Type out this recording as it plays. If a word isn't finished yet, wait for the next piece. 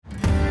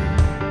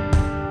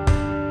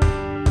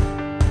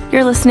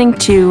You're listening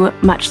to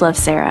Much Love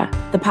Sarah,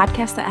 the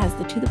podcast that has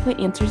the to-the-point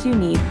answers you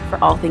need for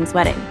all things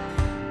wedding.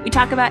 We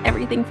talk about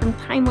everything from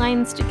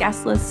timelines to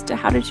guest lists to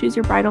how to choose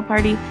your bridal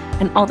party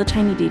and all the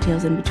tiny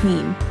details in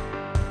between.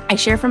 I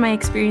share from my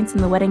experience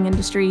in the wedding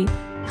industry,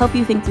 help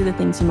you think through the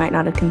things you might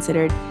not have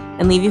considered,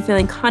 and leave you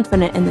feeling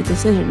confident in the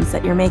decisions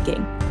that you're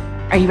making.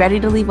 Are you ready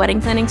to leave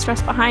wedding planning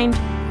stress behind?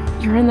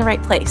 You're in the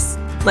right place.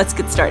 Let's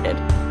get started.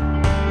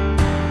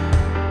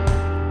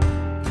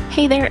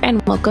 Hey there,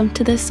 and welcome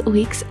to this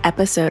week's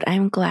episode.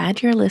 I'm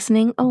glad you're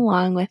listening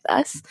along with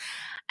us,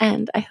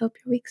 and I hope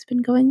your week's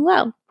been going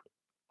well.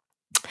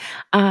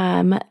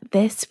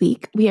 This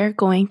week, we are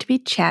going to be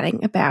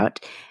chatting about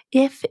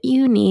if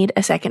you need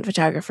a second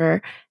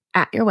photographer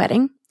at your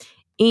wedding,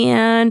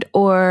 and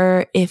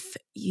or if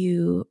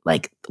you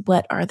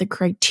what are the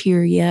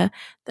criteria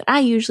that I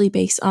usually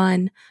base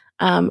on,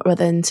 rather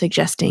than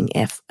suggesting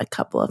if a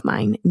couple of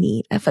mine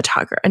need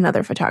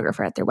another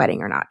photographer at their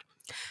wedding or not.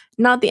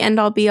 Not the end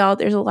all be all.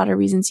 There's a lot of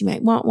reasons you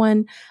might want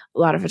one. A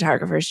lot of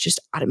photographers just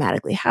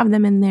automatically have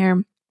them in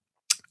there.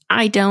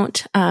 I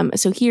don't.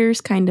 So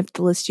here's kind of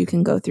the list you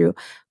can go through,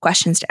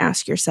 questions to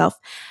ask yourself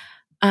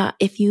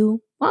if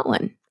you want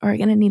one or are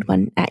going to need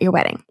one at your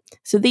wedding.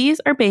 So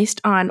these are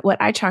based on what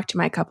I talk to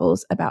my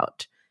couples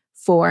about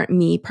for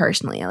me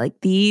personally.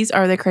 These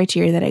are the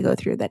criteria that I go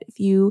through, that if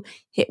you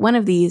hit one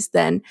of these,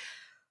 then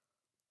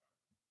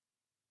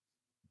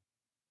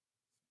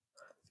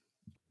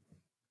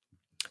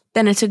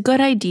it's a good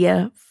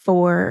idea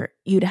for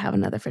you to have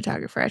another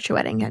photographer at your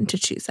wedding and to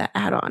choose that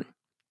add-on.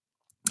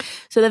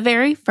 So the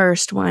very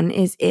first one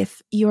is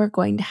if you are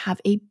going to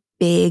have a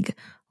big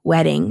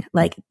wedding,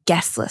 like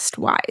guest list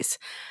wise.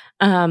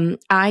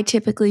 I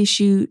typically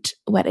shoot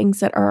weddings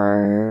that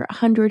are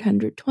 100,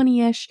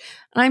 120-ish,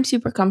 and I'm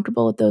super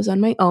comfortable with those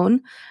on my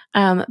own.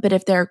 But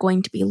if they're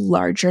going to be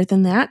larger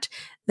than that,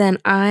 then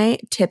I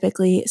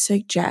typically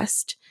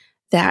suggest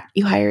that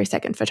you hire a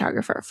second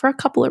photographer for a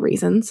couple of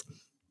reasons.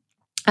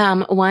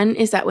 One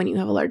is that when you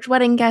have a large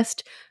wedding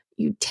guest,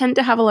 you tend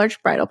to have a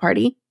large bridal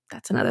party.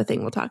 That's another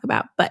thing we'll talk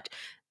about, but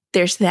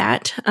there's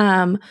that.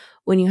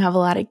 When you have a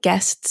lot of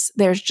guests,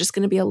 there's just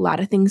going to be a lot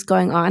of things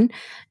going on.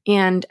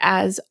 And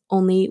as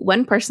only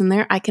one person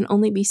there, I can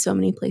only be so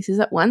many places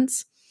at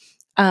once.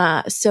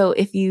 So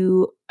if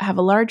you have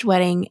a large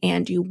wedding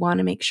and you want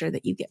to make sure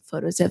that you get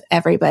photos of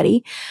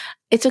everybody,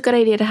 it's a good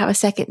idea to have a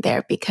second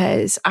there,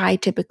 because I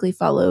typically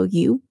follow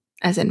you,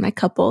 as in my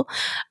couple,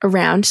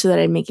 around so that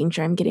I'm making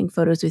sure I'm getting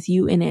photos with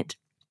you in it,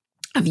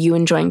 of you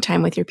enjoying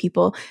time with your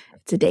people.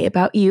 It's a day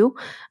about you.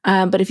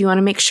 But if you want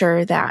to make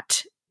sure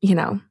that,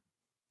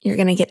 you're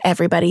going to get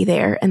everybody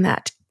there and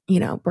that,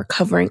 we're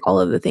covering all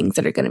of the things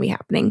that are going to be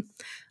happening,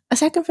 a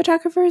second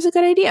photographer is a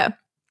good idea.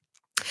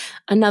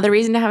 Another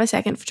reason to have a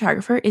second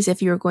photographer is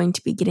if you're going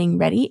to be getting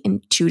ready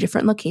in two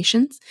different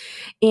locations,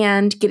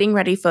 and getting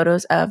ready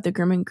photos of the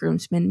groom and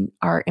groomsmen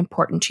are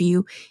important to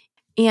you,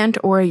 and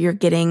or you're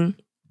getting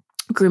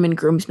groom and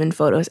groomsmen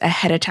photos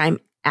ahead of time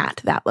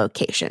at that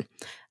location.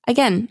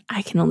 Again,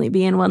 I can only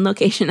be in one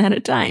location at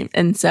a time.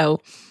 And so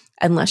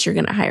unless you're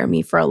going to hire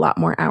me for a lot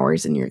more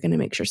hours and you're going to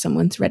make sure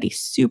someone's ready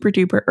super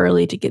duper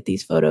early to get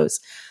these photos,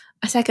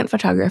 a second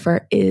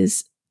photographer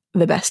is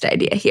the best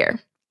idea here.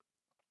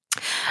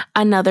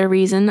 Another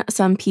reason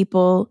some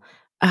people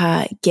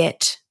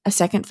get a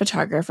second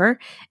photographer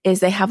is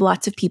they have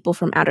lots of people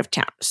from out of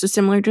town. So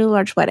similar to a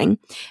large wedding,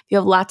 if you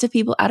have lots of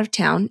people out of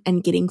town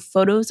and getting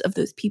photos of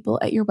those people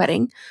at your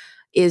wedding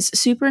is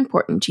super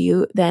important to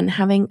you, then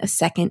having a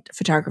second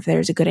photographer there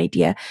is a good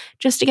idea.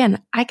 Just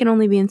again, I can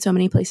only be in so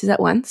many places at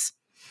once.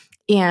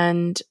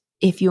 And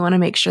if you want to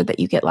make sure that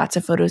you get lots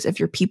of photos of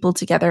your people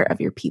together, of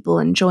your people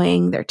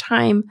enjoying their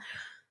time,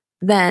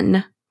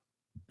 then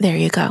there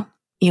you go.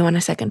 You want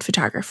a second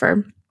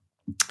photographer.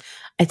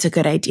 It's a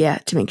good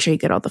idea to make sure you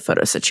get all the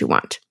photos that you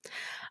want.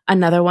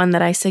 Another one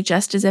that I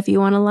suggest is if you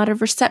want a lot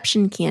of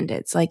reception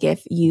candidates,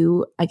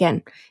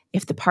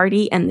 if the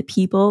party and the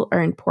people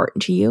are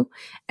important to you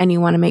and you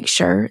want to make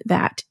sure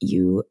that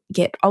you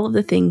get all of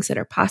the things that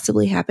are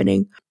possibly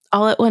happening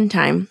all at one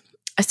time,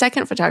 a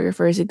second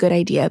photographer is a good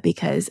idea,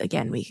 because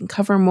again, we can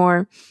cover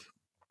more.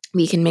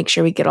 We can make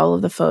sure we get all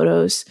of the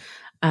photos.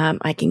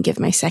 I can give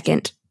my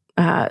second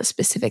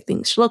specific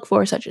things to look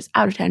for, such as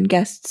out-of-town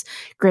guests,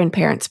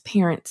 grandparents,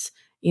 parents,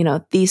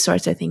 these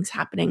sorts of things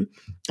happening,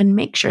 and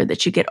make sure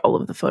that you get all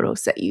of the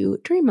photos that you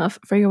dream of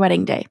for your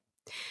wedding day.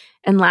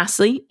 And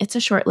lastly, it's a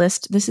short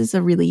list. This is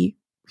a really,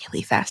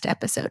 really fast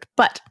episode,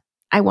 but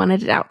I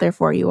wanted it out there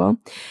for you all,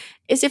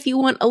 is if you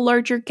want a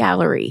larger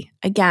gallery.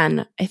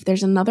 Again, if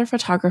there's another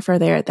photographer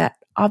there, that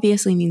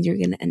obviously means you're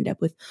going to end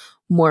up with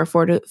more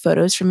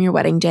photos from your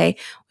wedding day,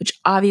 which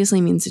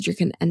obviously means that you're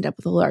going to end up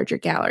with a larger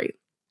gallery.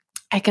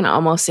 I can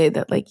almost say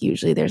that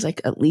usually there's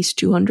at least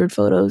 200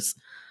 photos,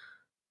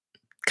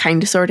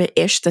 kind of sort of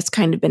ish. That's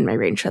kind of been my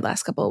range for the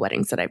last couple of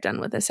weddings that I've done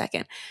with a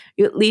second.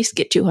 You at least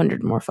get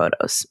 200 more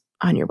photos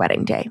on your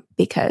wedding day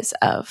because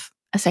of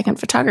a second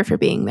photographer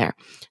being there,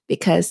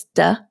 because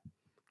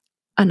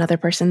another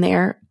person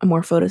there,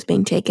 more photos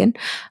being taken,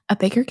 a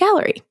bigger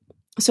gallery.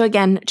 So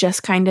again,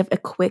 just kind of a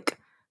quick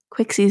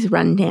quicksies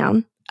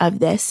rundown of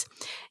this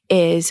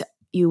is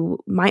you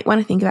might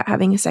want to think about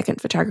having a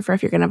second photographer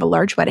if you're going to have a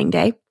large wedding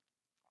day.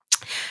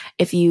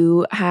 If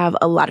you have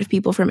a lot of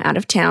people from out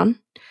of town,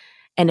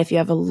 and if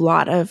you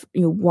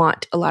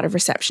want a lot of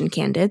reception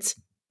candidates,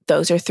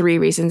 those are 3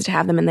 reasons to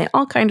have them. And they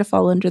all kind of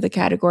fall under the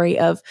category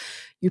of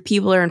your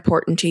people are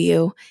important to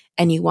you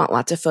and you want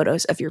lots of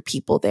photos of your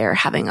people there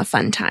having a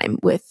fun time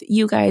with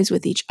you guys,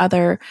 with each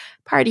other,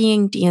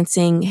 partying,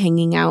 dancing,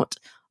 hanging out,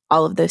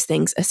 all of those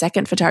things. A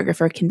second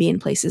photographer can be in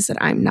places that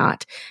I'm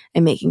not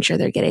and making sure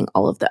they're getting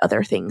all of the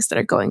other things that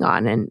are going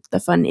on and the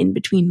fun in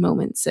between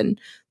moments and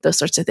those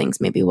sorts of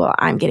things. Maybe while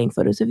I'm getting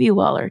photos of you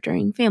all or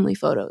during family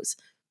photos,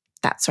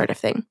 that sort of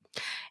thing.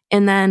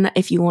 And then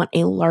if you want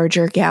a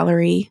larger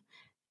gallery,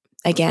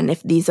 again,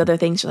 if these other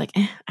things are like,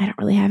 I don't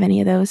really have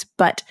any of those,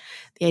 but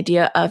the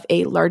idea of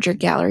a larger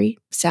gallery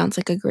sounds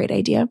like a great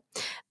idea,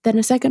 then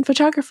a second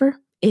photographer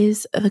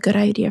is a good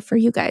idea for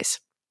you guys.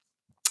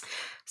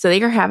 So there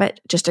you have it,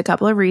 just a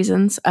couple of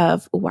reasons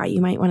of why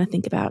you might want to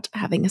think about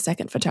having a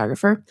second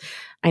photographer.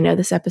 I know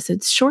this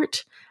episode's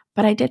short,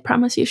 but I did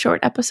promise you short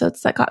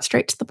episodes that got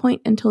straight to the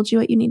point and told you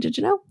what you needed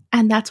to know.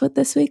 And that's what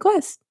this week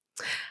was.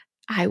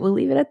 I will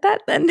leave it at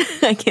that then.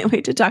 I can't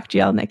wait to talk to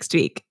y'all next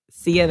week.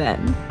 See you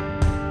then.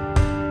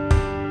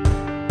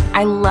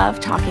 I love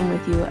talking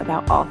with you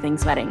about all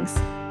things weddings.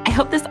 I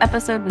hope this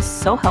episode was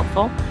so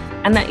helpful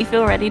and that you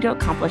feel ready to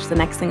accomplish the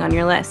next thing on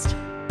your list.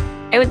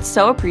 I would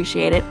so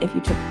appreciate it if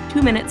you took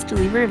 2 minutes to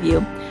leave a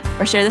review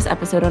or share this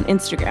episode on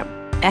Instagram.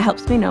 It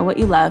helps me know what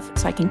you love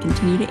so I can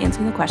continue to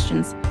answer the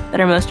questions that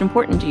are most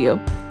important to you.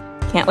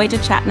 Can't wait to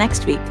chat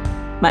next week.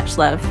 Much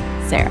love,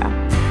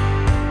 Sarah.